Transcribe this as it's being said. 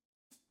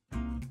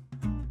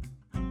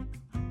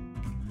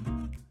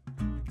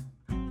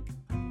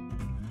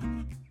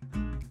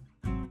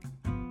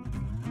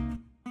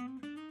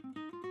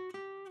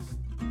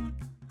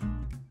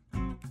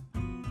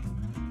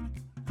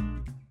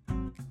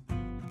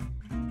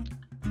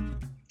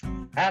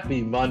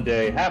Happy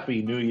Monday,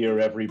 Happy New Year,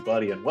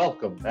 everybody, and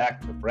welcome back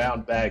to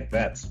Brown Bag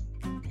Bets.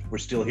 We're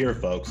still here,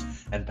 folks,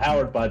 and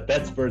powered by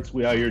BetSperts,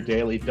 we are your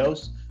daily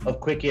dose of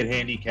quick hit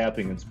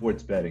handicapping and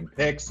sports betting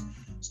picks.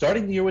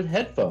 Starting the year with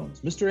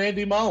headphones, Mr.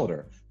 Andy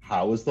Molitor.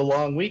 How was the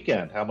long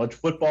weekend? How much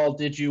football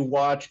did you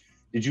watch?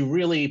 Did you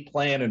really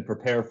plan and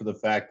prepare for the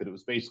fact that it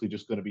was basically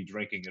just going to be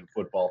drinking and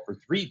football for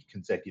 3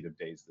 consecutive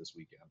days this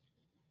weekend?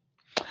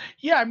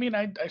 Yeah,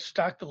 I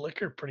stocked the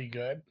liquor pretty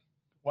good.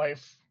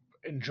 Wife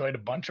enjoyed a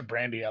bunch of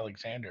brandy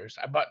Alexanders.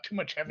 I bought too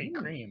much heavy Ooh.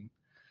 cream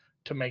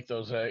to make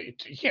those.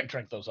 You can't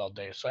drink those all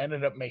day, so I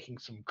ended up making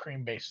some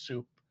cream-based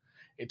soup.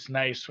 It's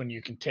nice when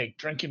you can take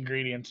drink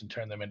ingredients and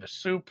turn them into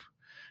soup,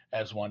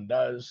 as one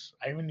does.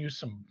 I even used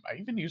some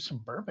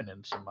bourbon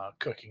in some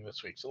cooking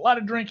this week. So a lot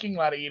of drinking, a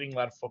lot of eating, a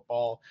lot of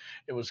football.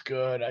 It was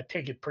good. I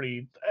take it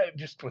pretty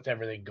just with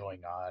everything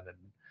going on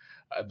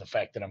and the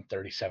fact that I'm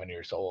 37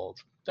 years old.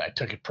 I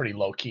took it pretty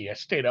low key. I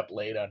stayed up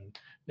late on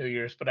New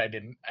Year's, but I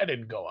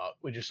didn't go out.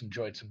 We just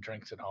enjoyed some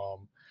drinks at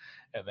home,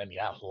 and then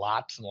yeah,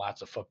 lots and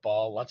lots of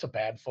football, lots of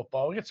bad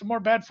football. We get some more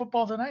bad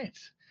football tonight.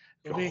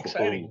 It'll be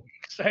exciting, Oh,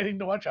 exciting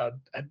to watch out.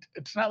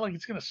 It's not like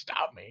it's going to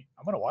stop me.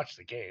 I'm going to watch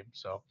the game.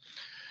 So,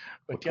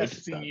 what but could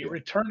yes, stop the you?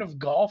 return of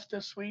golf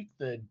this week,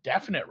 the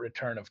definite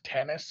return of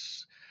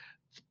tennis.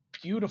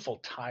 Beautiful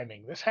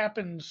timing. This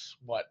happens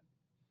what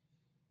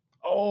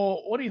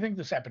do you think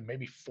this happened?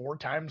 Maybe four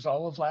times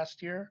all of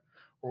last year,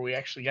 where we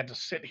actually got to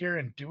sit here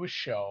and do a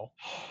show,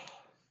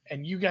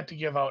 and you got to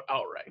give out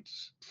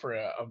outrights for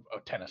a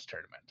tennis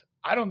tournament.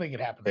 I don't think it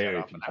happens that Very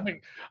often. few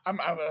times. I'm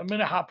going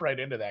to hop right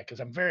into that because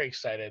I'm very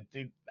excited.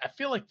 I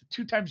feel like the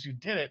two times you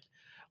did it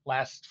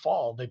last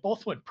fall, they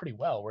both went pretty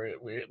well.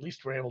 We at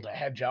least were able to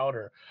hedge out,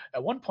 or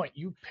at one point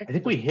you I picked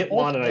think the we hit both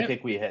one, and I win.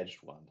 think we hedged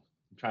one.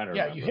 I'm trying to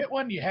Yeah, you remember. hit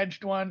one, you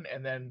hedged one,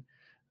 and then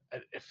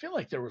I feel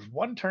like there was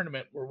one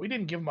tournament where we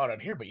didn't give them out on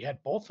here, but you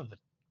had both of the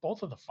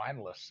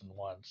finalists in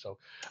one. So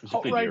It was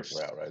a good year outrights,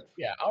 for outrights.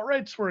 yeah,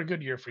 outrights were a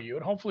good year for you,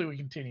 and hopefully we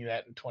continue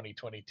that in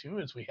 2022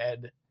 as we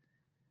head.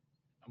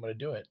 I'm going to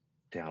do it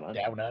Down under.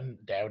 down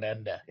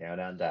under. Down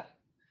under.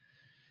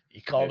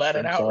 You call There's that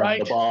an shrimps on the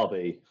outright?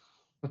 barbie.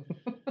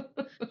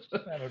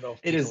 I don't know if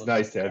It people is in the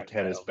nice to UK have are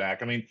tennis wild.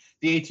 back. I mean,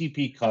 the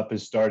ATP Cup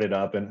has started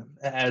up, and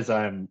as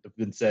I've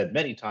been said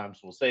many times,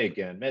 we'll say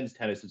again, men's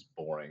tennis is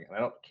boring, and I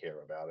don't care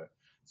about it.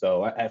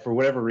 So, for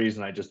whatever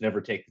reason, I just never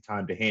take the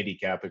time to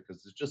handicap it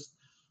because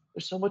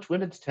there's so much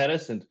women's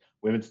tennis, and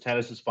women's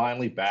tennis is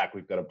finally back.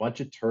 We've got a bunch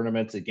of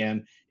tournaments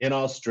again in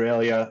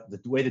Australia. The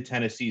way the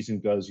tennis season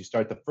goes, you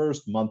start the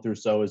first month or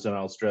so is in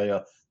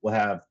Australia. We'll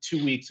have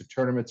 2 weeks of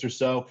tournaments or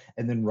so,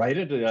 and then right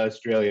into the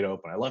Australian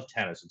Open. I love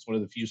tennis. It's one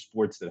of the few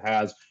sports that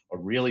has a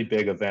really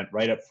big event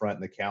right up front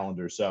in the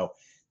calendar. So,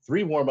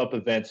 three warm up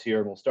events here,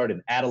 and we'll start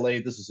in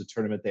Adelaide. This is a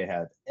tournament they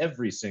have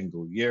every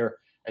single year.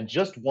 And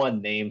just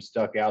one name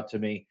stuck out to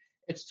me.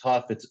 It's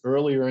tough. It's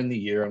earlier in the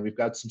year, and we've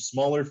got some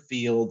smaller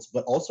fields,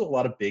 but also a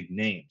lot of big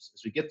names.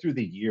 As we get through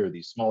the year,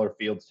 these smaller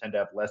fields tend to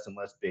have less and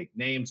less big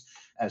names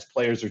as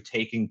players are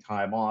taking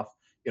time off,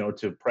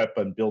 to prep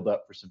and build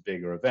up for some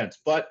bigger events.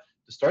 But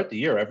to start the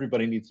year,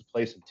 everybody needs to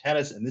play some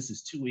tennis, and this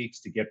is 2 weeks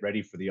to get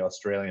ready for the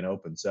Australian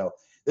Open. So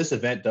this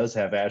event does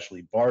have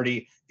Ashley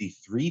Barty, the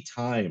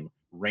three-time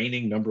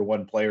reigning number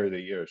one player of the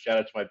year. Shout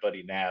out to my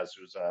buddy Naz,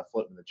 who's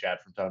floating in the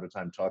chat from time to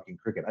time talking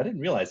cricket. I didn't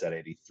realize that,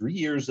 80. 3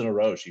 years in a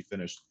row, she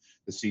finished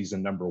the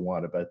season number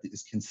one, about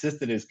as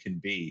consistent as can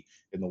be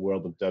in the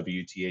world of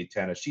WTA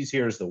tennis. She's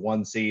here as the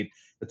one seed.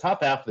 The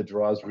top half of the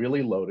draw is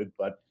really loaded,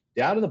 but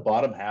down in the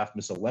bottom half,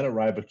 Miss Elena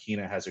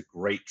Rybakina has a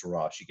great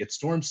draw. She gets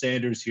Storm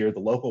Sanders here, the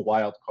local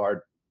wild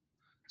card.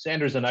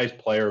 Sanders a nice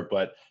player,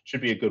 but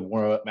should be a good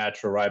warm-up match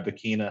for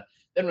Rybakina.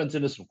 Then runs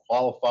into some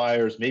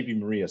qualifiers, maybe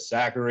Maria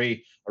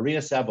Sakkari. Arena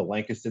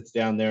Sabalenka sits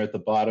down there at the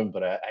bottom,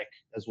 but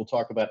as we'll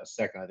talk about in a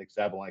second, I think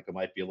Sabalenka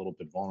might be a little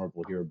bit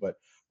vulnerable here. But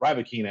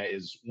Rybakina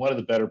is one of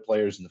the better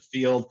players in the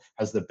field,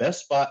 has the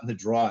best spot in the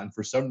draw, and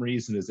for some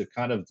reason is it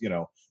kind of,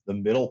 the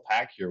middle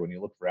pack here when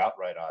you look for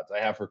outright odds. I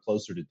have her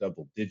closer to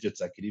double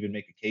digits. I could even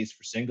make a case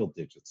for single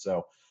digits.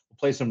 So we'll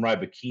play some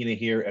Rybakina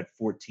here at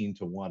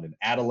 14-1 in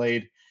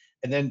Adelaide.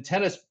 And then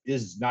tennis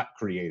is not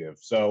creative.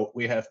 So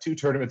we have two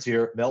tournaments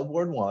here,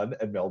 Melbourne 1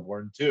 and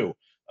Melbourne 2.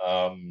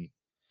 Um,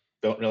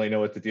 don't really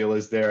know what the deal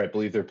is there. I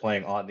believe they're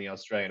playing on the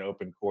Australian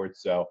Open court.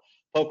 So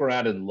poke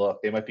around and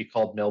look. They might be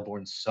called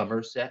Melbourne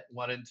Somerset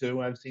 1 and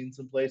 2. I've seen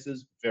some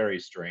places. Very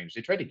strange.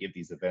 They tried to give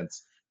these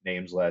events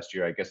names last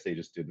year. I guess they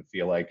just didn't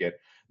feel like it.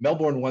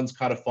 Melbourne 1's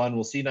kind of fun.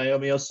 We'll see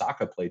Naomi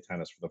Osaka play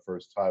tennis for the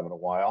first time in a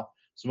while.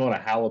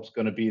 Simona Halep's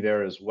going to be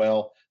there as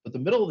well. But the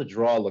middle of the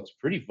draw looks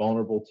pretty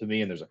vulnerable to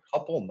me, and there's a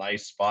couple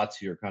nice spots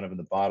here kind of in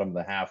the bottom of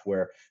the half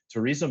where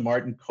Teresa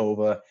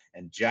Martinkova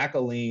and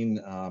Jacqueline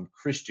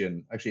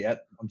Christian, actually,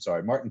 I'm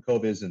sorry,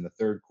 Martinkova is in the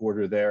third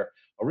quarter there.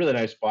 A really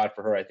nice spot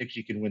for her. I think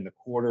she can win the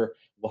quarter.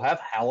 We'll have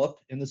Halep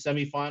in the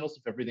semifinals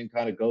if everything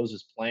kind of goes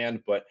as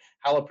planned, but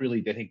Halep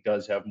really, I think,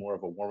 does have more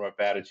of a warm-up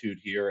attitude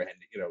here, and,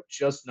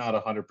 just not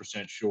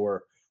 100%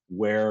 sure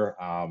where,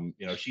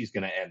 she's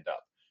going to end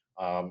up.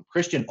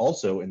 Christian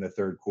also in the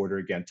third quarter.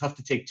 Again, tough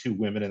to take two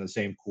women in the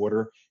same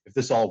quarter. If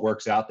this all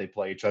works out, they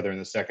play each other in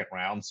the second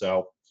round.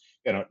 So,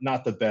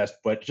 not the best,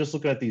 but just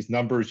looking at these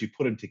numbers, you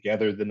put them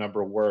together, the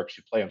number works.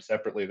 You play them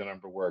separately, the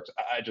number works.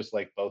 I just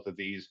like both of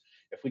these.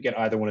 If we get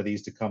either one of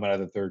these to come out of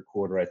the third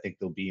quarter, I think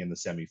they'll be in the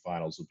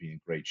semifinals. Will be in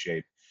great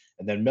shape.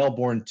 And then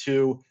Melbourne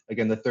 2,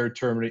 again, the third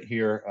tournament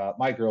here.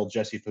 My girl,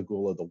 Jessie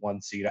Pegula, the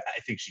one seed.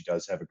 I think she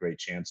does have a great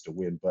chance to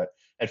win, but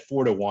at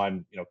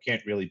 4-1,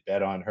 can't really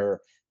bet on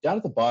her. Down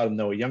at the bottom,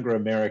 though, a younger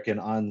American,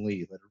 On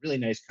Lee, had a really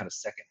nice kind of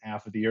second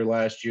half of the year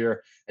last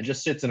year and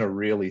just sits in a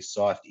really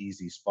soft,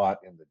 easy spot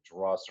in the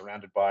draw,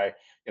 surrounded by,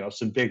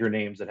 some bigger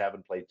names that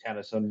haven't played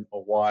tennis in a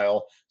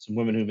while, some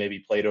women who maybe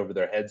played over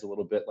their heads a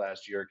little bit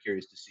last year.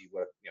 Curious to see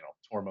what,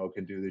 Tormo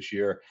can do this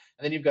year.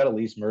 And then you've got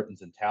Elise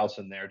Mertens and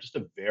Towson there. Just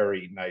a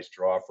very nice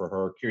draw for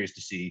her. Curious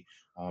to see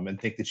and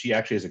think that she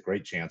actually has a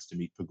great chance to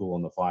meet Pegula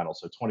in the final.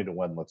 So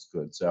 20-1 looks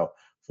good. So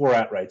 4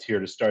 outrights here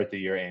to start the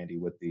year, Andy,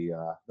 with the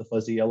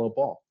fuzzy yellow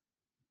ball.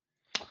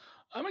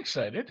 I'm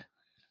excited.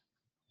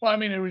 Well, I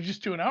mean, are we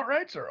just doing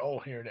outrights,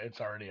 or here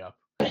it's already up?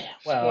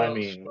 Well, I Spoil,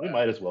 mean, we spoil.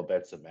 might as well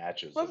bet some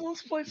matches Let's and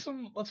let's play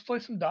some. Let's play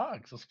some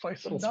dogs. Let's play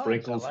some little dogs. I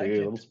sprinkles like here, it.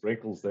 little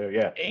sprinkles there.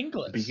 Yeah, the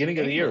Inglis, beginning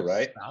of the year, Inglis.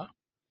 right? Huh?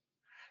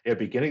 Yeah,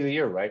 beginning of the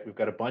year, right? We've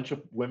got a bunch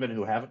of women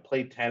who haven't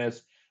played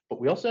tennis, but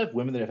we also have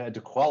women that have had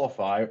to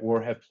qualify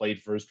or have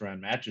played first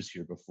round matches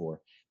here before.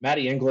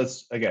 Maddie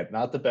Inglis, again,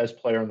 not the best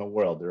player in the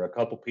world. There are a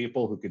couple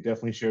people who could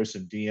definitely share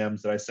some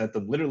DMs that I sent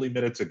them literally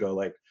minutes ago,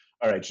 like,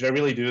 all right, should I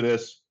really do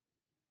this?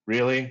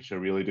 Really? Should I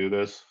really do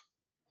this?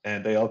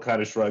 And they all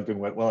kind of shrugged and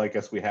went, well, I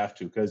guess we have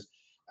to. Because,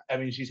 I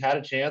mean, she's had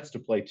a chance to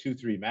play 2,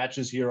 3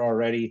 matches here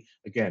already.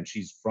 Again,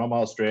 she's from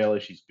Australia.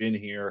 She's been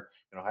here,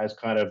 has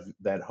kind of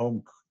that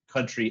home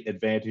country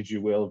advantage,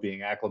 you will,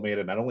 being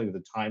acclimated not only to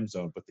the time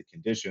zone, but the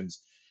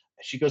conditions.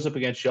 She goes up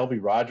against Shelby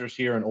Rogers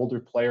here, an older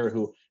player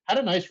who had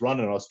a nice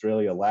run in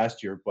Australia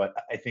last year, but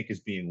I think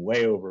is being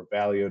way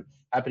overvalued.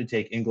 Happy to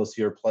take Inglis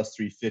here, plus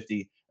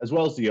 350, as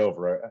well as the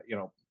over.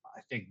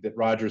 I think that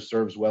Rogers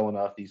serves well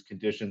enough. These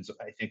conditions,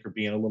 I think, are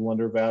being a little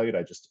undervalued.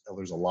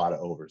 There's a lot of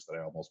overs that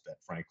I almost bet,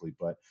 frankly,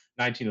 but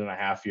 19 and a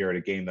half here at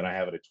a game that I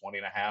have at a 20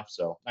 and a half.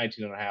 So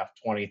 19 and a half,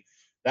 20,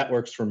 that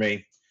works for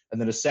me. And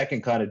then a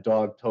second kind of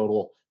dog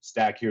total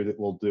stack here that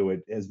will do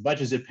it. As much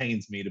as it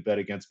pains me to bet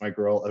against my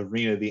girl,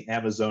 Arena, the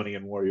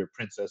Amazonian warrior,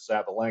 Princess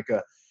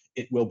Sabalenka,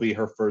 it will be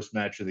her first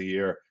match of the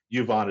year.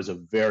 Yvonne is a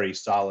very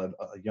solid,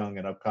 young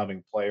and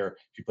upcoming player.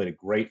 She played a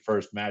great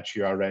first match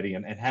here already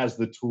and has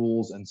the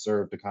tools and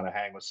serve to kind of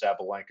hang with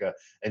Sabalenka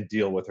and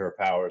deal with her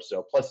power.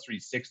 So plus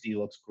 360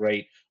 looks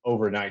great.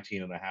 Over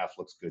 19 and a half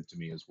looks good to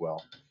me as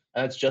well.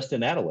 And that's just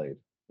in Adelaide.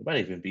 There might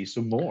even be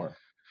some more.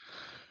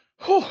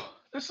 Whew,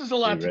 this is a Are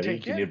lot you to ready?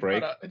 take Do you need a in,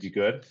 but break? You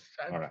good?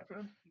 All right.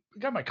 I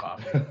got my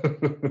coffee.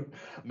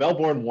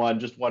 Melbourne won,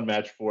 just one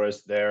match for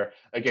us there.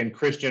 Again,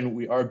 Christian,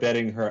 we are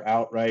betting her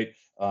outright.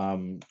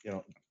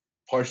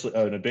 Partially,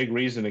 and a big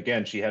reason,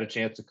 again, she had a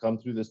chance to come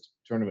through this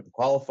tournament and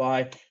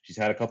qualify. She's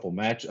had a couple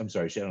matches. I'm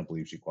sorry, I don't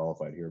believe she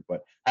qualified here,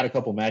 but had a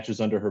couple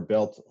matches under her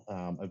belt.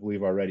 I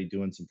believe already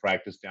doing some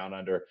practice down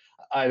under.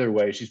 Either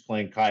way, she's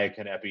playing Kaya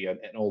Kanepi, an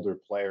older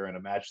player, in a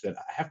match that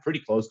I have pretty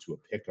close to a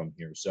pick 'em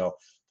here. So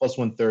plus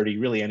 130,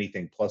 really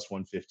anything plus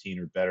 115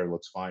 or better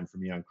looks fine for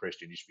me on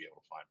Christian. You should be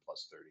able to find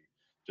plus 30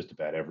 just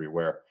about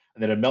everywhere.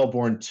 And then in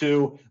Melbourne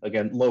 2,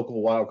 again,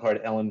 local wild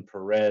card Ellen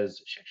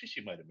Perez.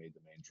 She might have made the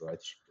main draw.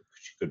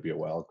 She could be a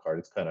wild card.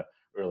 It's kind of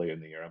early in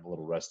the year. I'm a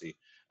little rusty.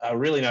 A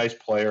really nice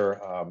player.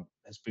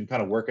 Has been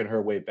kind of working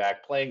her way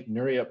back, playing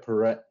Nuria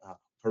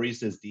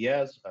Parises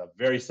Diaz, a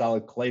very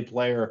solid clay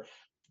player.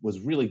 Was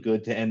really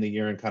good to end the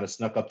year and kind of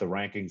snuck up the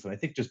rankings. And I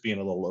think just being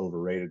a little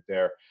overrated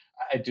there.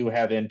 I do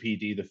have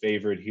NPD the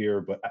favorite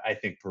here, but I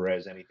think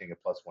Perez, anything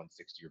at plus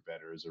 160 or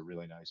better, is a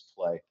really nice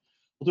play.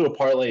 We'll do a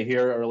parlay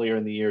here earlier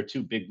in the year,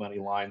 two big money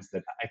lines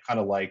that I kind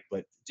of like,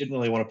 but didn't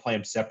really want to play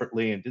them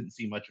separately and didn't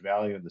see much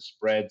value in the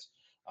spreads.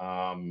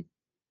 I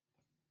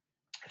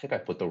think I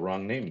put the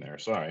wrong name there.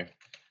 Sorry.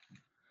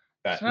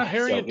 It's not So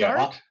Harriet yeah,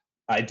 Dart.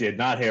 I did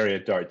not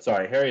Harriet Dart.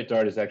 Sorry, Harriet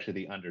Dart is actually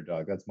the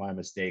underdog. That's my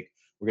mistake.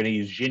 We're going to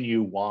use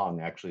Jinyu Wang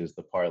actually as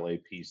the parlay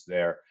piece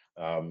there.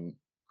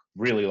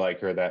 Really like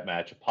her that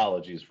match.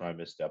 Apologies for my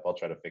misstep. I'll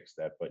try to fix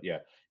that. But yeah,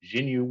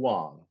 Jinyu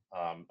Wang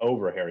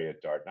over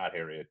Harriet Dart, not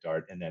Harriet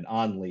Dart, and then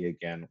On Lee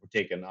again.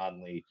 We're taking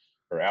On Lee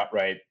her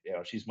outright.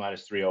 She's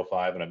minus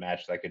 305 in a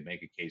match that I could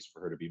make a case for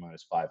her to be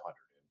minus 500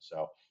 in.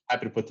 So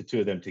happy to put the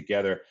two of them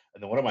together.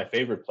 And then one of my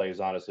favorite plays,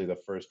 honestly, the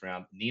first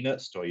round, Nina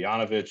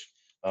Stojanovic.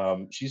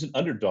 She's an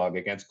underdog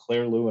against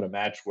Claire Liu in a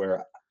match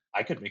where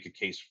I could make a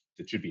case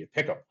that should be a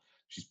pick 'em.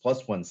 She's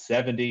plus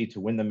 170 to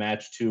win the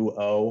match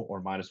 2-0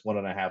 or minus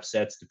 1.5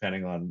 sets,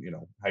 depending on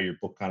how your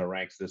book kind of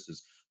ranks this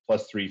is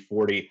plus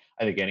 340.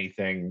 I think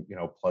anything,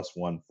 plus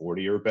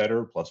 140 or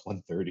better, plus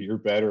 130 or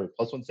better,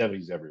 plus 170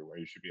 is everywhere.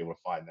 You should be able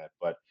to find that.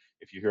 But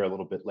if you're here a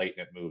little bit late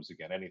and it moves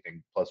again,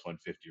 anything plus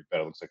 150 or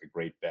better looks like a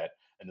great bet.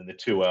 And then the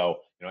 2-0,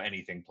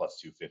 anything plus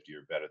 250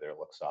 or better there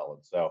looks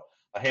solid. So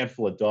a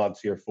handful of dogs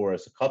here for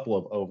us, a couple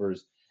of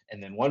overs.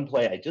 And then one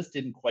play I just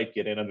didn't quite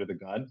get in under the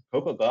gun.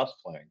 Coco Gauff's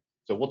playing.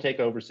 So we'll take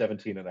over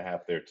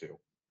 17.5 there too.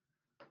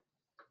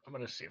 I'm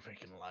gonna see if I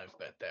can live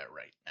bet that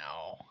right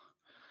now.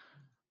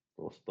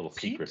 Little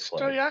Pete secret play.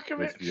 Those of you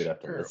that Stoyakovich, have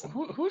to or listen.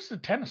 who's the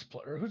tennis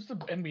player? Who's the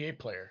NBA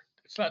player?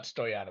 It's not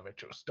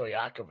Stoyanovich. It was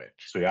Stoyakovich.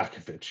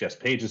 Stojakovic. Yes,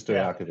 Peja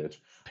Yeah, Stojakovic.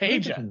 I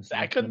think they're Peja. from the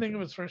I same couldn't think of country.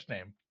 his first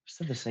name.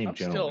 Just in the same I'm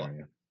general still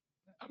area.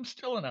 I'm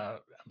still in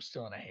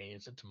a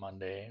haze. It's a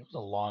Monday. It was a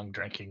long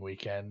drinking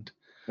weekend.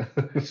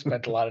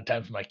 Spent a lot of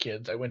time with my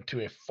kids. I went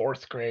to a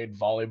fourth grade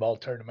volleyball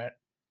tournament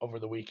over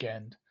the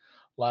weekend.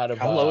 A lot of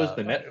How low is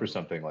the net for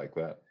something like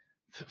that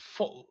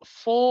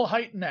full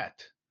height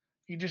net.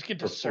 You just get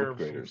to for fourth serve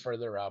from graders?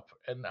 further up,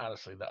 and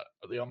honestly,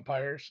 the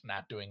umpires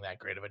not doing that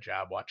great of a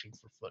job watching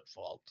for foot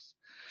faults.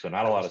 So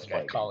not a I lot was of the guy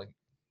spiking. calling.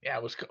 Yeah,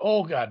 it was.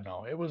 Oh God,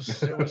 no! It was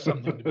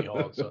something to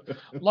behold. So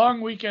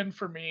long weekend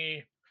for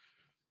me.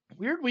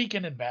 Weird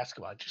weekend in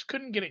basketball. I just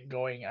couldn't get it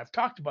going. I've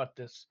talked about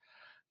this.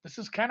 This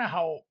is kind of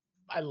how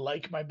I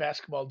like my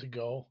basketball to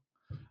go.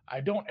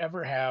 I don't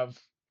ever have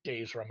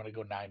days where I'm going to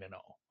go 9-0.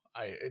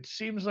 It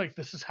seems like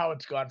this is how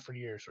it's gone for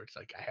years, where it's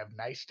like I have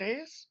nice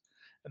days,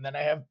 and then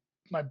I have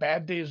my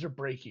bad days are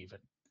break even.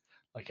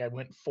 Like I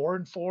went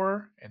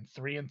 4-4 and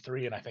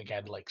 3-3, and I think I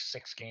had like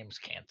 6 games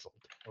canceled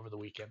over the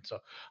weekend. So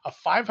a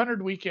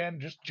 500 weekend,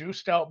 just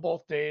juiced out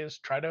both days.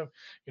 Try to,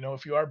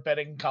 if you are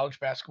betting college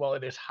basketball,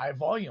 it is high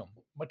volume,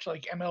 much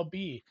like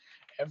MLB.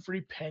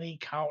 Every penny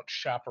counts.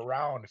 Shop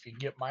around. If you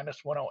get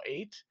minus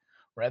 108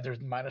 rather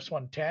than minus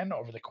 110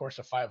 over the course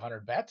of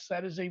 500 bets,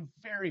 that is a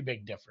very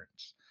big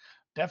difference.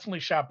 Definitely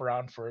shop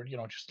around for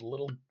just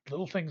little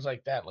things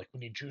like that. Like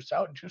when you juice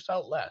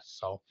out less.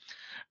 So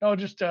no,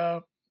 just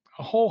a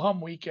whole hum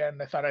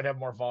weekend. I thought I'd have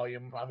more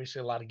volume.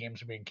 Obviously, a lot of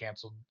games are being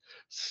canceled.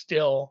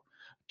 Still,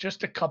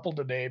 just a couple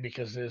today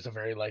because it is a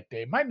very light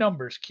day. My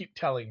numbers keep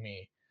telling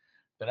me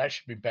that I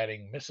should be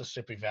betting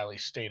Mississippi Valley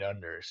State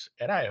unders,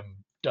 and I am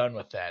done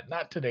with that.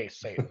 Not today,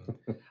 Satan.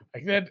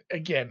 Like that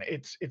again.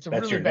 It's a That's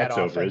really your bad nets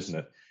over, offense. isn't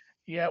it?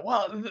 Yeah,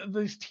 well,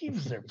 these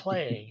teams they're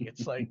playing,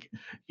 it's like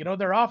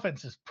their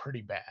offense is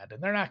pretty bad,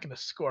 and they're not going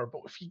to score.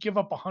 But if you give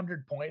up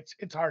 100 points,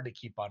 it's hard to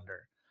keep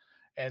under.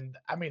 And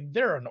I mean,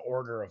 they're an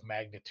order of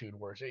magnitude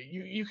worse.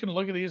 You can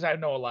look at these. I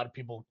know a lot of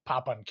people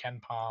pop on Ken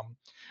Palm,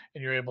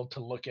 and you're able to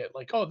look at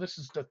like, oh, this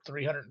is the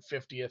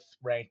 350th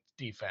ranked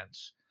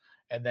defense,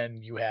 and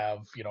then you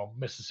have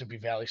Mississippi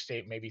Valley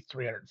State maybe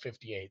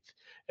 358th,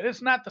 and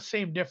it's not the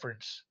same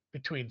difference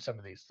between some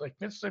of these. Like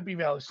Mississippi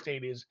Valley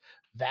State is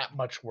that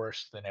much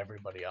worse than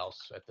everybody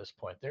else at this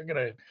point. They're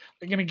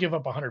gonna give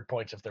up 100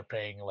 points if they're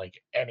paying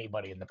like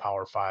anybody in the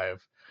Power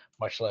Five,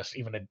 much less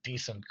even a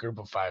decent group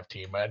of five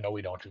team. I know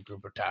we don't do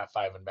group of top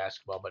five in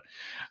basketball,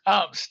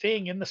 but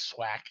staying in the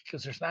SWAC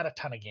because there's not a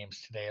ton of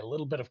games today. A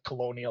little bit of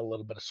Colonial, a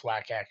little bit of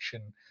SWAC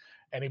action.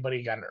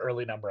 Anybody got an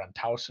early number on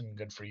Towson?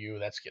 Good for you.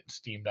 That's getting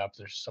steamed up.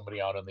 There's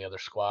somebody out on the other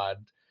squad,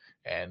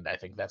 and I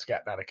think that's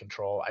gotten out of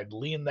control. I'd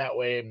lean that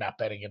way. I'm not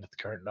betting into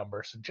the current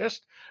number. So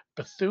just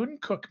Bethune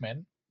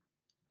Cookman,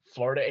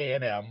 Florida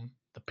A&M,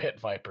 the Pit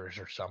Vipers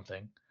or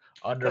something,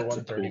 under That's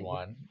a cool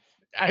one. 131.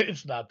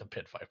 It's not the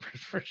Pit Vipers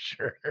for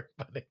sure,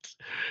 but Well, it's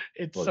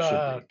it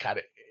should be. kind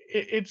of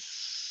it's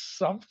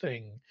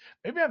something.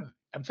 Maybe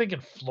I'm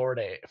thinking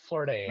Florida A&M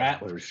for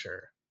Rattlers,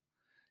 sure.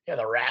 Yeah,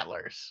 the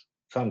Rattlers,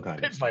 some kind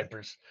of Pit snake.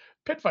 Vipers.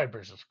 Pit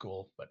Vipers is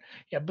cool, but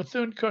yeah,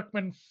 Bethune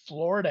Cookman,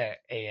 Florida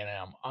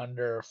A&M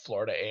under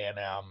Florida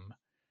A&M,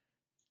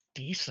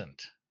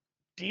 decent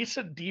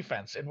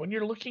defense. And when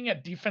you're looking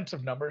at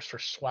defensive numbers for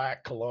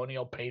SWAC,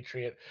 Colonial,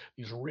 Patriot,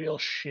 these real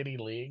shitty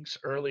leagues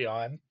early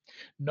on,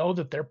 know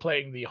that they're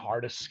playing the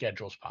hardest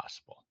schedules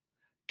possible,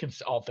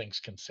 all things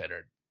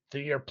considered.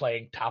 They are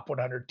playing top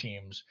 100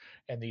 teams,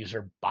 and these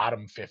are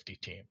bottom 50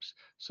 teams.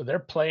 So they're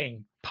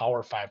playing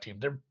Power Five teams.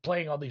 They're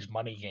playing all these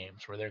money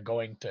games where they're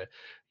going to,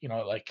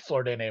 like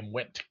Florida A&M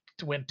went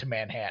to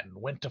Manhattan,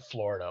 went to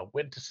Florida,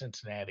 went to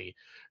Cincinnati,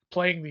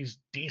 playing these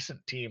decent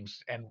teams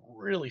and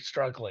really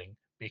struggling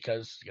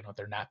because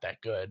they're not that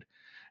good.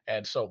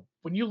 And so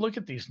when you look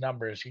at these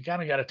numbers, you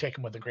kind of got to take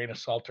them with a grain of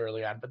salt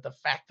early on. But the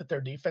fact that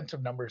their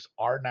defensive numbers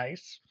are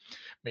nice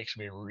makes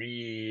me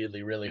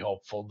really, really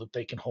hopeful that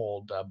they can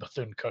hold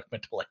Bethune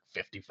Cookman to like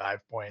 55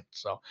 points.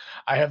 So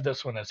I have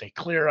this one as a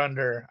clear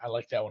under. I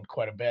like that one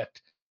quite a bit.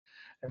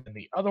 And then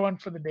the other one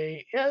for the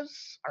day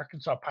is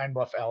Arkansas Pine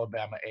Bluff,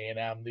 Alabama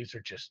A&M. These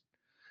are just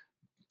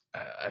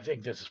I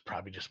think this is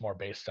probably just more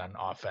based on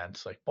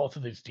offense. Like both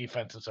of these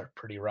defenses are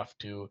pretty rough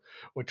too,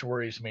 which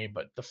worries me.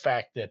 But the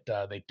fact that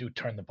they do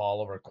turn the ball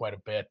over quite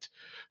a bit,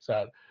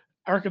 so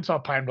Arkansas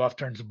Pine Bluff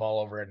turns the ball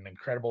over at an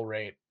incredible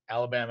rate.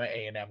 Alabama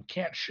A&M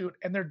can't shoot,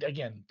 and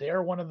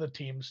they're one of the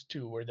teams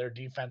too where their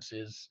defense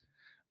is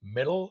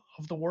middle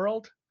of the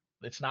world.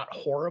 It's not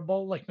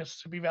horrible like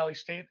Mississippi Valley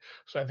State,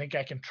 so I think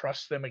I can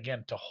trust them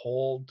again to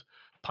hold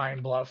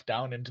Pine Bluff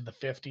down into the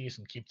 50s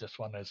and keep this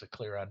one as a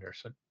clear under.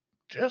 So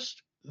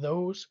just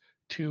those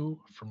two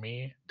for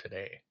me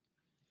today.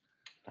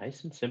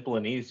 Nice and simple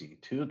and easy.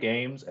 Two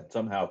games and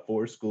somehow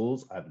four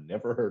schools I've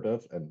never heard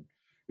of, and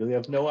really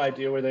have no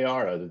idea where they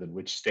are other than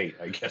which state.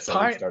 I guess I would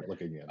Pine. start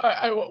looking in.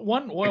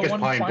 One I guess one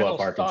Pine final Bluff,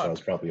 Arkansas thought.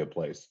 is probably a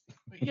place.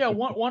 Yeah,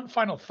 one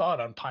final thought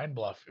on Pine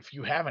Bluff. If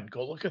you haven't,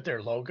 go look at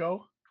their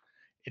logo.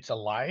 It's a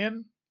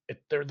lion.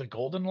 They're the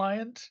Golden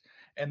Lions,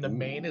 and the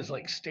mane is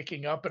like Ooh,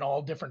 sticking up in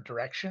all different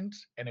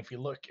directions. And if you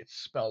look, it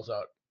spells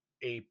out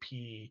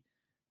AP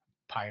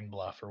Pine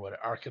Bluff or what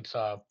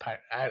Arkansas Pine.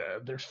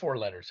 There's 4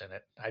 letters in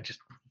it. I just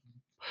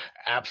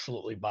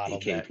absolutely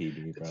bottled that.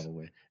 AKPB It's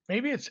probably.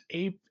 maybe it's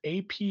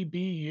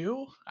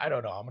APBU. I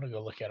don't know. I'm gonna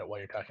go look at it while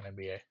you're talking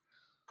NBA.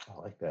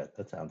 I like that.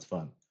 That sounds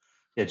fun.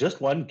 Yeah,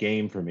 just one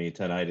game for me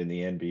tonight in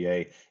the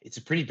NBA. It's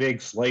a pretty big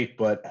slate,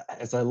 but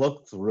as I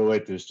look through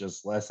it, there's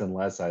just less and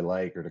less I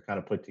like or to kind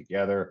of put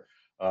together.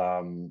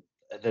 Um,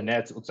 the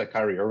Nets, it looks like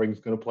Kyrie Irving's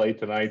going to play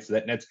tonight, so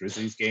that Nets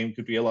Grizzlies game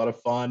could be a lot of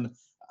fun.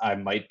 I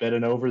might bet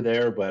an over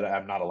there, but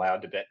I'm not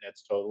allowed to bet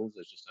Nets totals.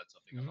 It's just not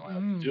something I'm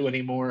allowed to do Mm-mm,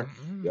 anymore.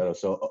 mm-mm. You know,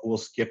 so we'll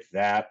skip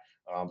that.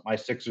 My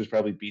Sixers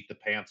probably beat the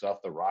pants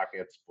off the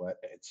Rockets, but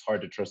it's hard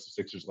to trust the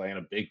Sixers laying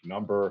a big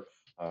number.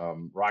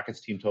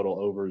 Rockets team total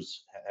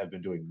overs have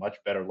been doing much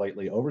better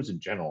lately. Overs in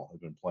general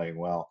have been playing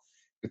well.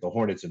 With the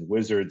Hornets and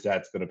Wizards,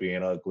 that's going to be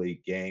an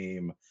ugly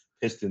game.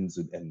 Pistons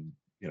and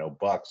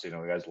Bucks. You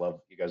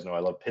guys know I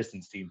love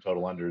Pistons team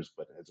total unders,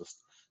 but it's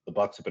just the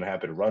Bucks have been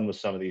happy to run with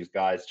some of these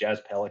guys.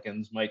 Jazz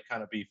Pelicans might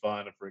kind of be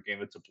fun for a game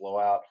that's a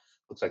blowout.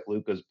 Looks like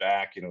Luca's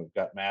back. We've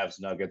got Mavs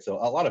Nuggets, so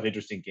a lot of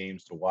interesting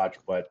games to watch.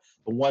 But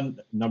the one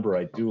number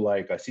I do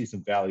like, I see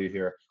some value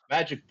here.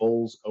 Magic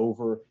Bulls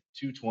over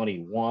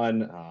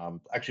 221.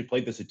 Actually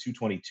played this at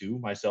 222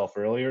 myself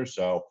earlier.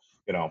 So,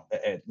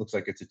 it looks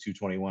like it's a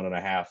 221 and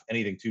a half.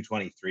 Anything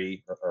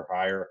 223 or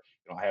higher.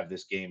 I have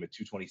this game at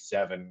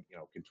 227.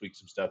 Can tweak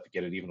some stuff to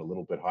get it even a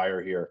little bit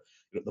higher here.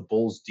 The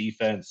Bulls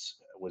defense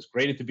was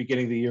great at the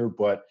beginning of the year,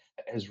 but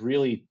has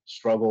really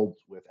struggled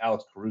with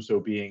Alex Caruso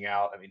being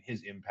out. I mean,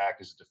 his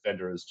impact as a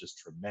defender is just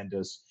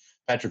tremendous.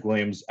 Patrick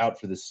Williams out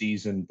for the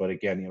season, but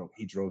again,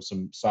 he drove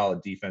some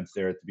solid defense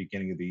there at the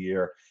beginning of the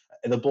year.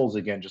 And the Bulls,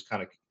 again, just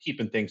kind of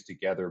keeping things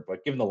together.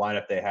 But given the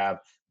lineup they have,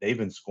 they've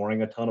been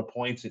scoring a ton of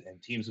points, and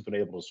teams have been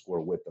able to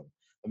score with them.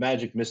 The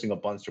Magic missing a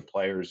bunch of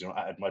players.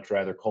 I'd much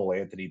rather Cole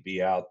Anthony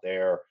be out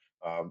there.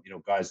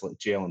 Guys like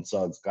Jalen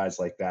Suggs, guys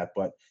like that.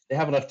 But they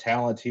have enough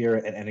talent here,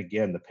 and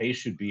again, the pace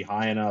should be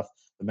high enough.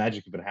 The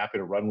Magic have been happy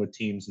to run with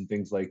teams and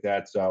things like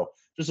that. So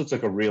just looks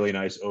like a really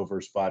nice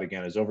over spot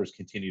again as overs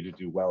continue to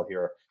do well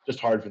here. Just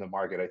hard for the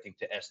market, I think,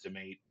 to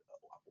estimate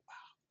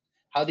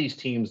how these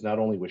teams, not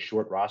only with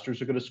short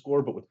rosters, are going to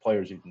score, but with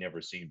players you've never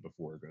seen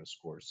before are going to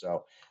score.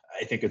 So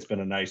I think it's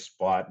been a nice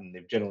spot, and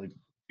they've generally,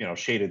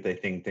 shaded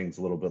things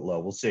a little bit low.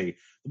 We'll see.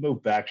 The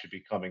move back should be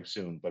coming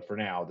soon, but for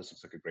now, this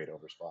looks like a great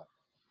over spot.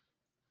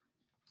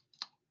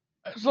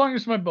 As long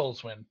as my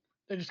Bulls win,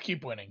 they just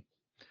keep winning.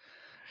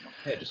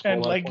 Yeah, just score a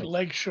And lot of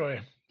points.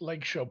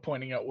 Leg Show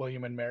pointing out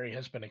William and Mary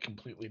has been a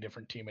completely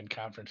different team in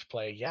conference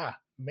play. Yeah,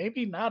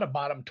 maybe not a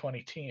bottom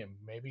 20 team.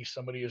 Maybe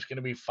somebody who's going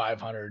to be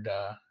 500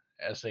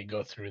 as they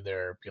go through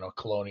their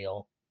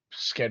Colonial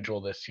schedule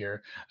this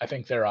year. I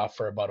think they're off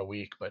for about a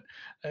week, but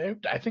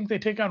I think they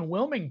take on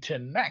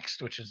Wilmington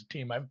next, which is a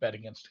team I've bet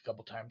against a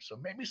couple times. So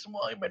maybe some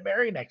William and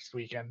Mary next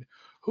weekend.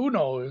 Who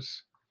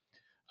knows?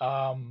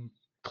 Um,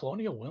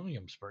 Colonial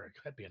Williamsburg.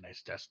 That'd be a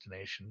nice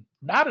destination.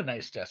 Not a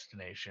nice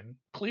destination.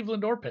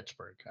 Cleveland or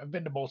Pittsburgh. I've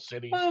been to both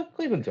cities. Well,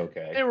 Cleveland's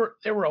okay. They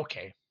were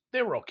okay.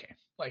 They were okay.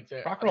 Like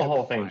Rock and they Roll Hall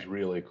were of Fame's fine.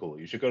 really cool.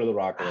 You should go to the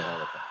Rock and Roll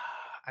Hall of Fame.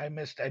 I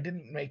missed. I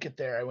didn't make it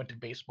there. I went to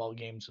baseball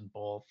games in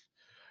both.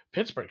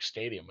 Pittsburgh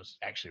Stadium was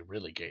actually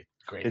really great.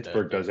 Great.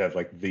 Pittsburgh does have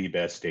like the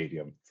best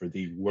stadium for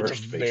the It's a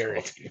worst baseball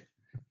very team.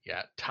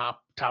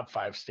 top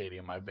 5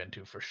 stadium I've been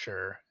to for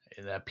sure.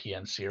 In that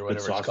PNC or Good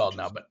whatever it's called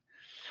now. sausages. But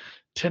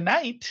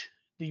tonight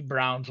the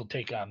Browns will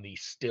take on the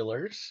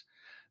Steelers.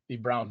 The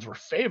Browns were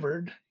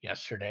favored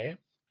yesterday, and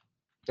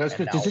Does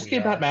now this we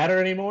game not are. matter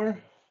anymore?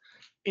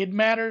 It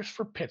matters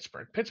for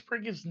Pittsburgh.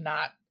 Pittsburgh is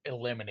not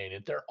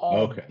eliminated. They're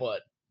all Okay.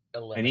 but I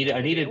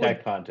eliminated. needed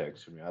that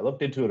context from you. I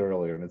looked into it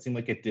earlier and it seemed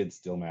like it did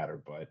still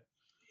matter, but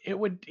it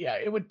would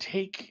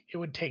take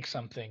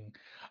something.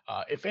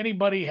 If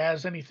anybody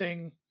has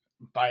anything,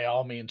 by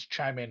all means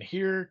chime in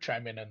here,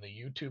 chime in the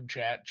YouTube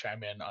chat,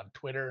 chime in on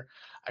Twitter.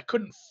 I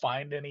couldn't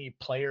find any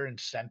player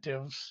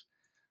incentives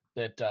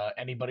that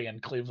anybody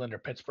in Cleveland or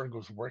Pittsburgh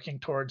was working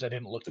towards. I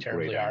didn't look it's a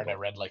great terribly hard. I angle.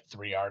 read like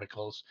 3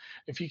 articles.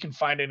 If you can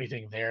find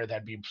anything there,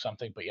 that'd be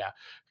something. But yeah,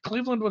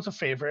 Cleveland was a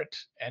favorite,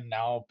 and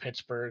now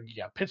Pittsburgh.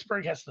 Yeah,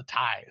 Pittsburgh has the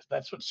ties.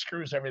 That's what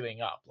screws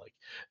everything up. Like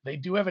they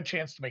do have a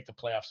chance to make the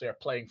playoffs. They are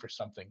playing for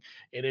something.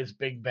 It is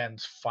Big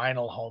Ben's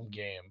final home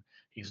game.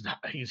 He's not.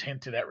 He's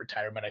hinted at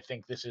retirement. I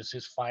think this is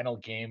his final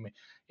game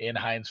in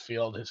Heinz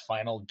Field. His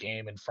final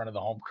game in front of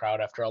the home crowd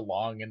after a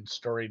long and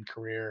storied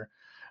career,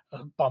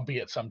 bumpy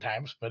at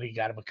sometimes, but he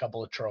got him a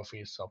couple of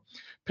trophies. So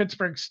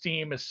Pittsburgh's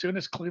team, as soon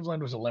as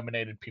Cleveland was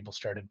eliminated, people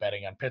started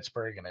betting on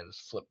Pittsburgh, and it was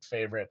flipped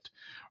favorite.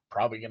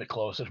 Probably going to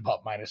close at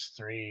about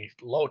 -3,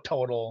 low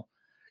total.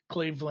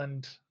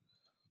 Cleveland,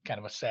 kind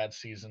of a sad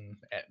season,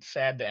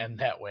 sad to end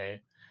that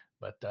way.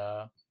 But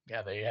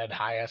yeah, they had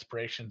high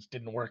aspirations,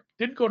 didn't work,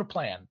 didn't go to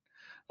plan.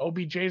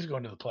 OBJ's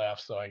going to the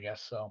playoffs though, I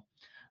guess. So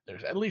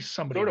there's at least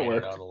somebody Sort of made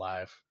it out worked.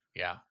 alive.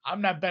 Yeah,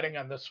 I'm not betting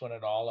on this one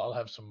at all. I'll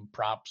have some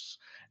props,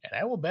 and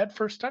I will bet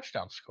first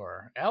touchdown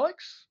scorer.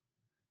 Alex,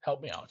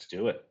 help me out. Let's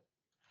do it.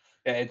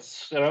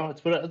 Yeah,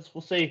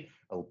 we'll say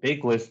a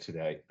big list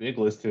today. Big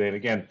list today. And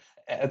again,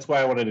 that's why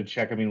I wanted to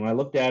check. I mean, when I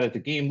looked at it, the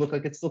game looked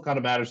like it still kind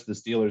of matters to the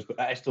Steelers, but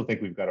I still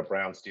think we've got a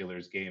Brown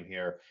Steelers game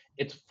here.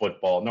 It's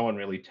football. No one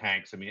really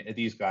tanks. I mean,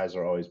 these guys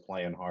are always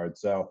playing hard.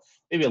 So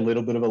maybe a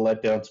little bit of a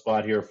letdown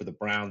spot here for the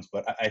Browns,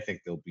 but I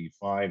think they'll be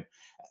fine.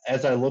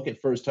 As I look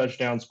at first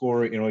touchdown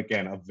scorer,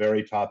 again, a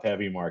very top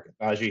heavy market.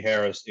 Najee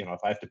Harris, if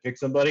I have to pick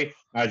somebody,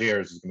 Najee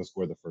Harris is going to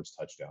score the first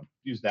touchdown.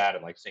 Use that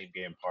in like same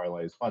game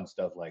parlays, fun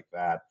stuff like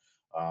that.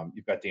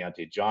 You've got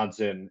Deontay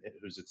Johnson,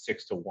 who's at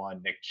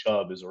 6-1. Nick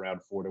Chubb is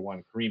around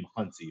 4-1. Kareem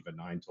Hunt's even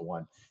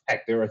 9-1.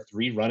 Heck, there are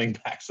 3 running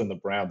backs on the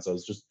Browns. So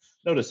it's just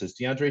notice this.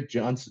 Deontay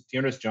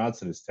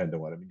Johnson is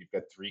 10-1. I mean, you've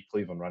got 3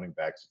 Cleveland running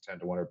backs at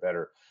 10-1 or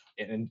better.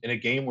 In a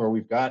game where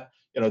we've got,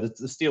 the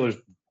Steelers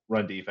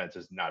run defense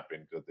has not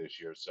been good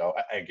this year. So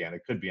again,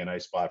 it could be a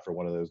nice spot for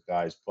one of those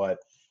guys. But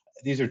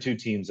these are 2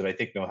 teams that I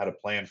think know how to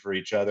plan for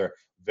each other.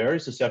 Very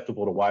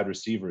susceptible to wide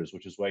receivers,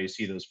 which is why you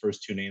see those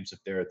first 2 names up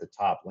there at the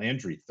top.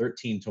 Landry,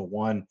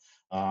 13-1.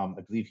 I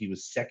believe he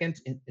was second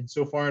in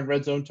so far in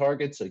red zone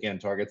targets. Again,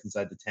 targets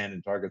inside the 10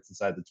 and targets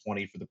inside the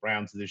 20 for the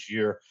Browns this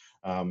year.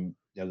 The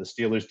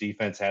Steelers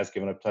defense has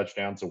given up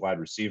touchdowns to wide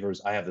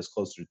receivers. I have this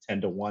closer to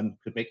 10-1.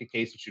 Could make a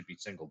case it should be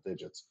single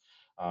digits.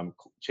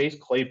 Chase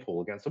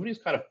Claypool, again, somebody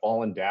who's kind of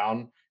fallen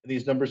down in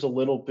these numbers a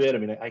little bit. I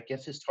mean, I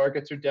guess his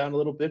targets are down a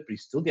little bit, but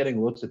he's still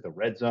getting looks at the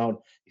red zone.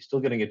 He's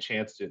still getting a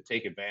chance to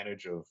take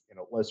advantage of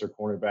lesser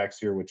cornerbacks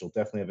here, which will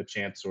definitely have a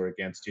chance or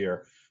against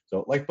here.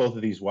 So like both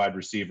of these wide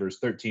receivers,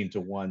 13-1,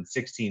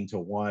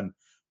 16-1.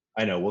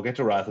 I know we'll get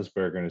to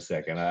Roethlisberger in a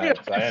second. Yeah,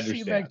 I I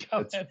see understand. that It's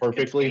comment. It's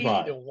perfectly 80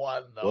 fine. to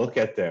 1, We'll though.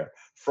 get there.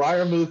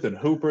 Freiermuth and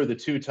Hooper, the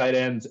 2 tight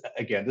ends.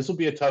 Again, this will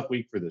be a tough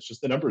week for this.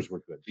 Just the numbers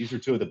were good. These are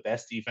 2 of the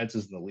best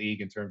defenses in the league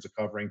in terms of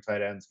covering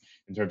tight ends,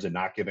 in terms of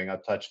not giving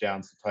up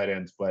touchdowns to tight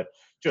ends, but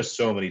just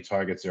so many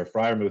targets there.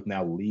 Freiermuth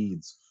now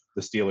leads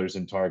the Steelers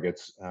in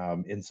targets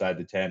inside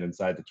the 10,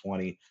 inside the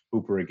 20.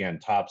 Hooper again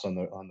tops on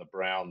the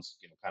Browns,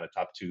 kind of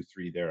top 2,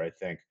 3 there, I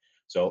think.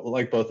 So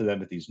like both of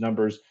them at these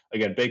numbers.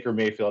 Again, Baker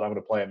Mayfield, I'm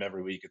going to play him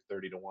every week at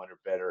 30-1 or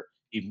better.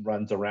 He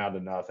runs around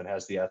enough and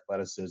has the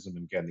athleticism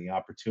and again the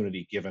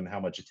opportunity given how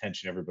much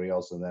attention everybody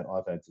else in that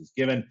offense is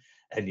given.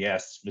 And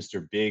yes,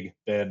 Mr. Big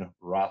Ben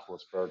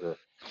Roethlisberger.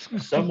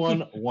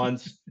 Someone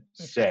once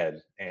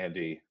said,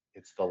 Andy,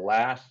 it's the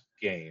last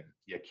game.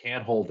 You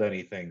can't hold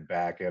anything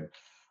back. And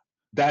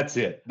that's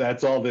it.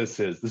 That's all this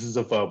is. This is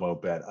a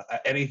FOMO bet.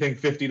 Anything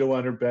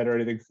 50-1 or better,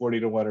 anything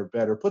 40-1 or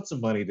better, put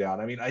some money down.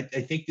 I mean, I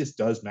think this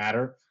does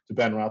matter to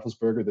Ben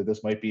Roethlisberger that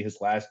this might be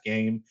his last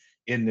game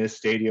in this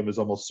stadium, is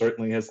almost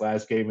certainly his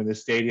last game in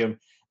this stadium.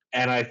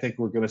 And I think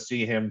we're going to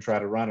see him try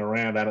to run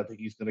around. I don't think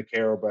he's going to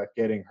care about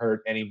getting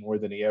hurt any more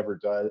than he ever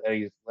does,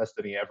 any less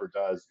than he ever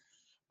does.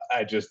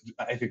 I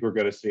think we're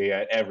going to see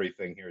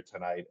everything here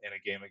tonight in a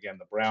game. Again,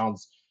 the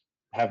Browns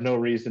have no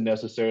reason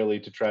necessarily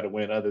to try to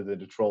win other than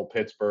to troll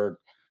Pittsburgh.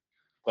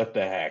 What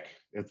the heck?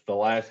 It's the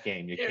last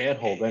game. You It, can't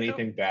hold it,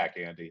 anything back,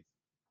 Andy.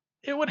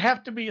 it would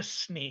have to be a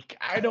sneak.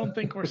 I don't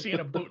think we're seeing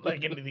a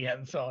bootleg into the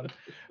end zone.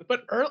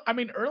 But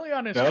early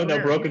on in his No career,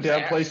 he broken was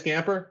down play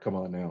scamper. Come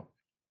on now.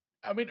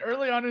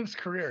 early on in his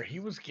career, he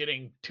was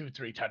getting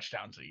 2-3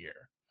 touchdowns a year,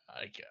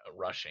 like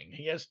rushing.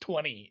 He has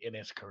 20 in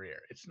his career.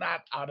 It's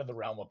not out of the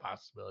realm of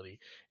possibility,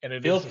 and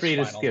it Feel is his free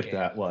to final skip game.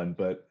 that one,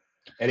 but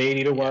at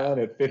 80-1,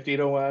 Yeah, at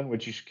 50-1,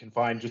 which you can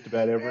find just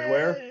about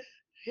everywhere.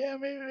 yeah,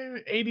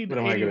 maybe 80 What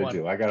to am I going to 81.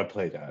 do? I got to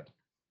play that. I'm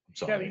You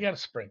sorry. got to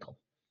sprinkle.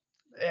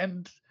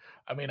 And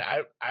I mean,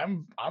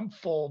 I'm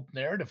full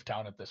narrative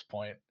town at this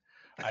point.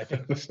 I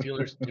think the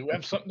Steelers do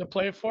have something to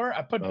play for.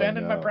 I put Oh Ben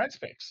in my no. prize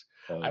picks.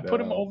 Oh I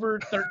put him no. over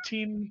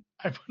 13.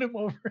 I put him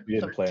over We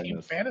didn't plan 13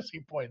 this.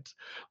 fantasy points.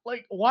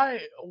 Like,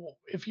 why?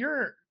 If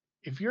you're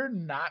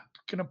not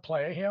gonna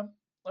play him,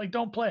 like,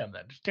 don't play him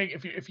then. Just take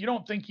if you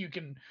don't think you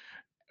can,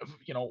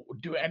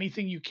 do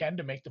anything you can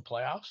to make the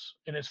playoffs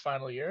in his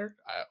final year.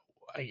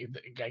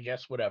 I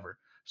guess whatever.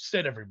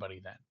 Sit everybody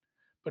then.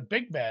 But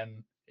Big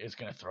Ben is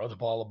going to throw the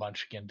ball a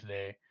bunch again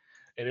today.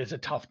 It is a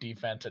tough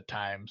defense at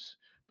times,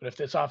 but if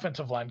this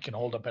offensive line can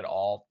hold up at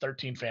all,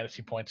 13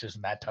 fantasy points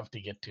isn't that tough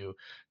to get to.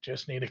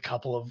 Just need a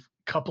couple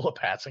of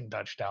passing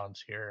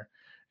touchdowns here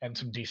and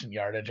some decent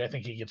yardage. I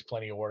think he gets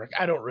plenty of work.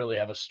 I don't really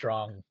have a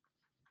strong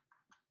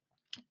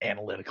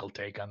analytical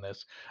take on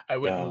this. I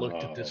went and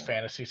looked at this No.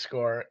 fantasy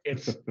score.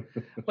 It's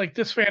like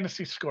this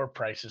fantasy score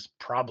price is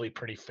probably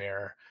pretty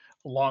fair.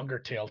 Longer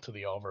tail to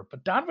the over,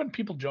 but Donovan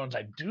People Jones,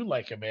 I do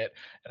like a bit,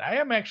 and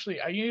I'm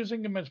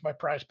using him as my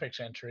prize picks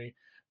entry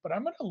but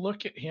I'm going to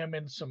look at him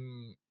in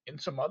some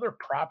other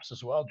props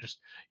as well. Just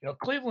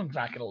Cleveland's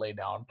not going to lay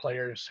down.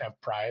 Players have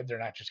pride. They're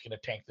not just going to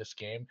tank this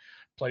game.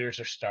 Players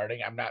are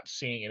starting. I'm not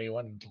seeing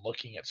anyone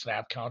looking at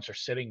snap counts or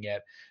sitting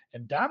yet.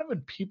 And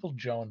Donovan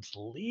People-Jones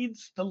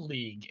leads the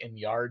league in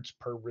yards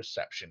per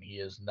reception. He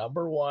is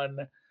number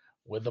one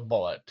with a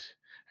bullet.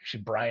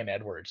 Actually, Brian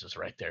Edwards is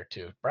right there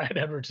too. Brian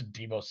Edwards and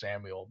Debo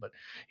Samuel, but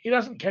he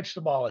doesn't catch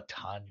the ball a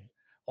ton.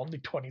 Only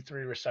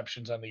 23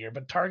 receptions on the year,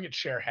 but target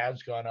share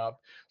has gone up,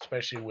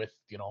 especially with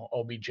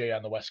OBJ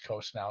on the West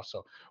Coast now.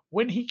 So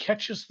when he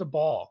catches the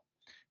ball,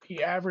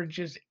 he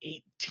averages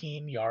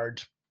 18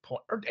 yards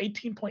or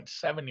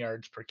 18.7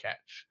 yards per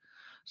catch.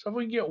 So if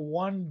we can get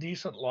one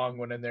decent long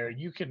one in there,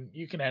 you can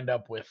end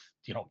up with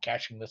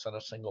catching this on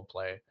a single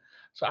play.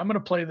 So I'm gonna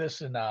play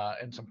this in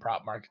some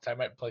prop markets. I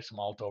might play some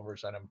alt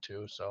overs on him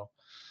too. So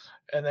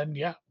and then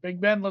yeah, Big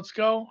Ben, let's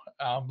go.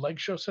 Leg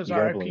Show says You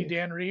gotta R.I.P. believe.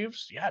 Dan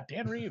Reeves. Yeah,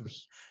 Dan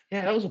Reeves.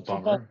 Yeah, that was a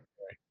Football. bummer.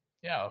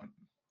 Yeah,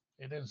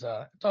 it is.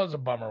 It's always a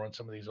bummer when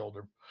some of these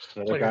older Just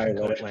another players guy and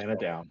let coaches Atlanta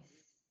go. down.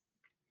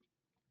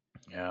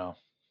 Yeah.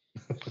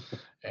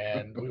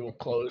 And we will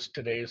close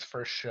today's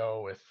first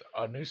show with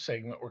a new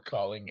segment we're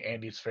calling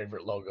Andy's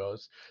favorite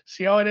logos.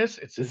 See how it is?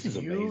 It This says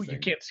is U. You amazing.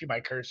 can't see my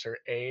cursor.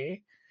 APB.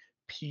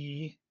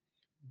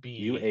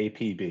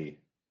 UAPB,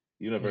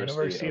 University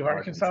University of of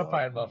Arkansas Arkansas.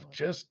 Pine Bluff.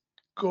 Just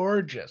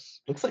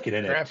gorgeous Looks like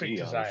an graphic NFT,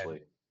 design. honestly.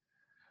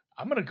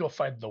 I'm gonna go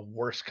find the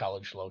worst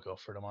college logo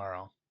for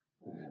tomorrow.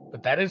 But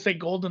Ooh, that is a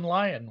golden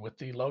lion with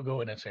the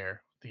logo in its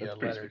hair, the that's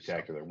pretty letters. So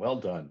spectacular. Well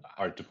done,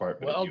 art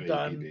department at well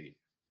done, UAPB.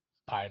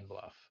 Pine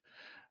Bluff.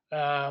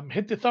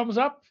 Hit the thumbs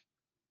up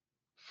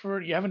for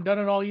you haven't done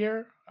it all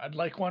year. I'd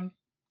like one.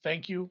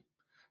 Thank you.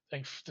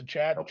 Thanks to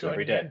Chad Helps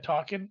every joining day. in,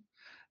 talking,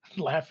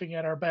 laughing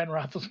at our Ben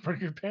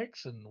Roethlisberger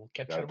picks, and we'll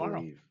catch you Gotta tomorrow.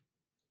 believe.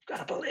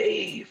 Gotta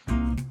believe.